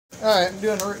Alright, I'm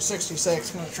doing Route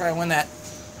 66. I'm going to try and win that.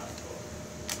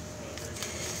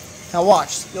 Now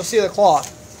watch. You'll see the clock.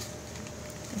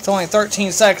 It's only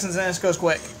 13 seconds and this goes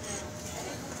quick.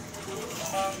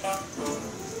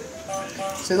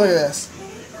 See, look at this.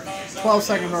 12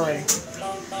 seconds already.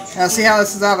 Now see how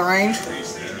this is out of range?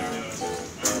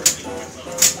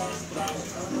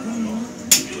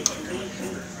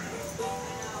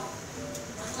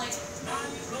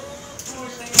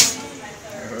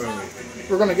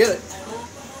 We're going to get it.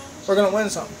 We're going to win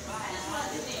something.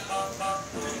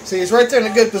 See, he's right there in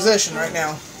a good position right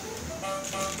now.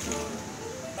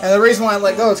 And the reason why I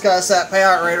let go, it's got a set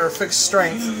payout rate or a fixed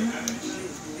strength.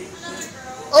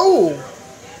 Oh!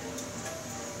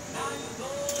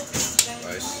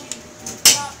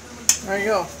 Nice. There you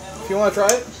go. If you want to try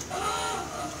it.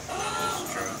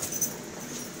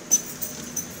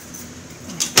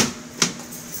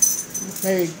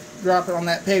 Maybe drop it on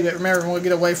that pig, but remember, we'll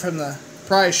get away from the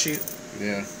prize chute.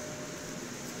 Yeah.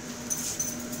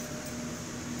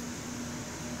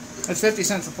 It's 50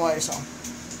 cents a play, so.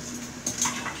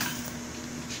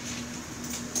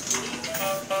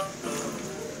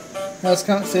 Now it's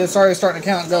coming. See, it's already starting to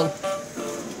count. Go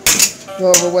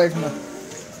over away from the.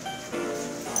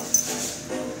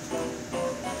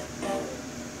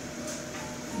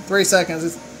 Three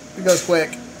seconds. It goes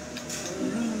quick.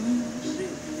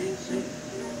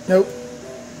 Nope.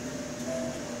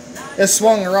 It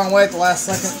swung the wrong way at the last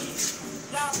second.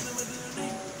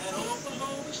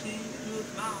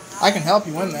 I can help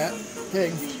you win that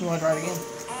pig if you want to try it again.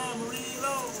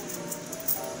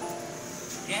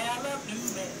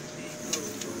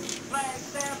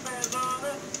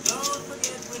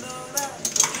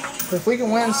 If we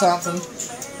can win something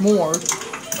more,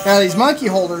 now these monkey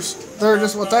holders, they're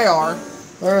just what they are.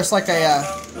 They're just like a,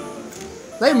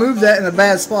 they moved that in a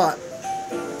bad spot.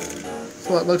 That's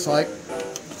what it looks like.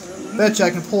 Bet you I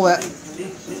can pull that.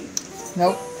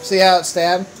 Nope. See how it's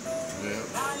stabbed? Yeah.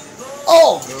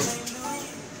 Oh!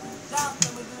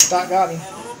 That got him.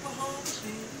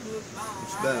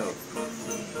 It's down.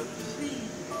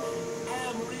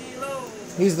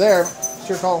 He's there. It's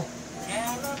your call.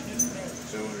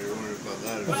 So you're worried about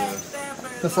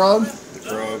that, The frog? the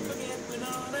frog.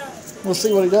 We'll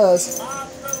see what he does.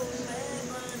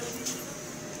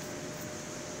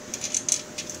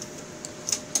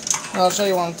 I'll show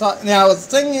you what I'm talking. Now the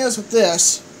thing is with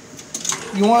this,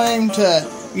 you want him to.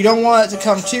 You don't want it to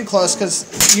come too close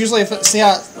because usually if it, see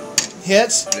how it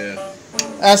hits. Yeah.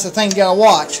 That's the thing you gotta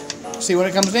watch. See when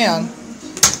it comes down.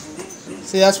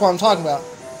 See, that's what I'm talking about.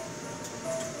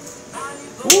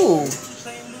 Ooh.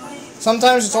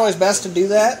 Sometimes it's always best to do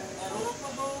that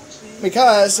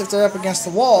because if they're up against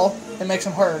the wall, it makes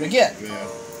them harder to get. Yeah.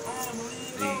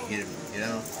 You get him, you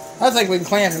know? I think we can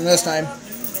clamp him this time.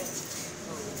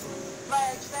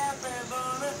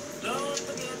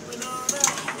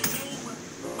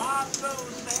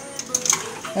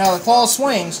 Now the claw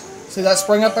swings. See that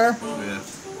spring up there? Yeah.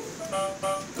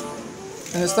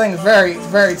 And this thing is very,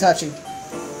 very touchy.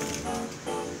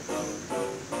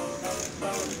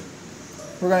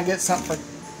 We're going to get something.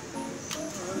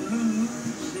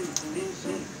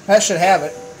 That should have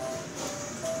it.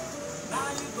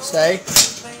 Stay.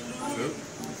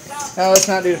 Now let's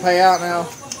not do the payout now.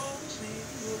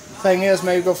 Thing is,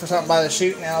 maybe go for something by the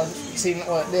chute now. See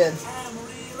what it did.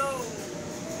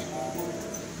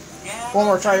 One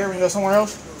more try here. We can go somewhere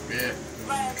else. Yeah.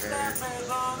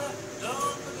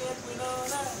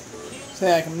 See,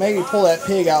 I can maybe pull that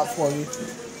pig out for you.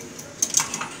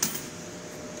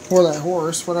 Or that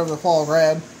horse, whatever the fall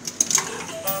grabbed.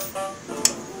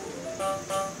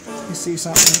 You see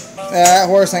something? Yeah, that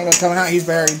horse ain't gonna come out, he's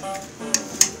buried.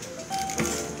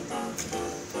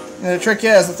 And the trick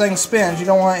is, the thing spins, you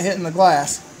don't want it hitting the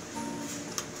glass.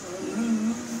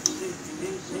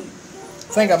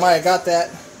 I think I might have got that.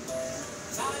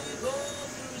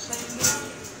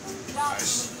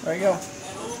 There you go.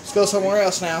 Let's go somewhere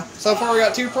else now. So far we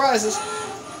got 2 prizes.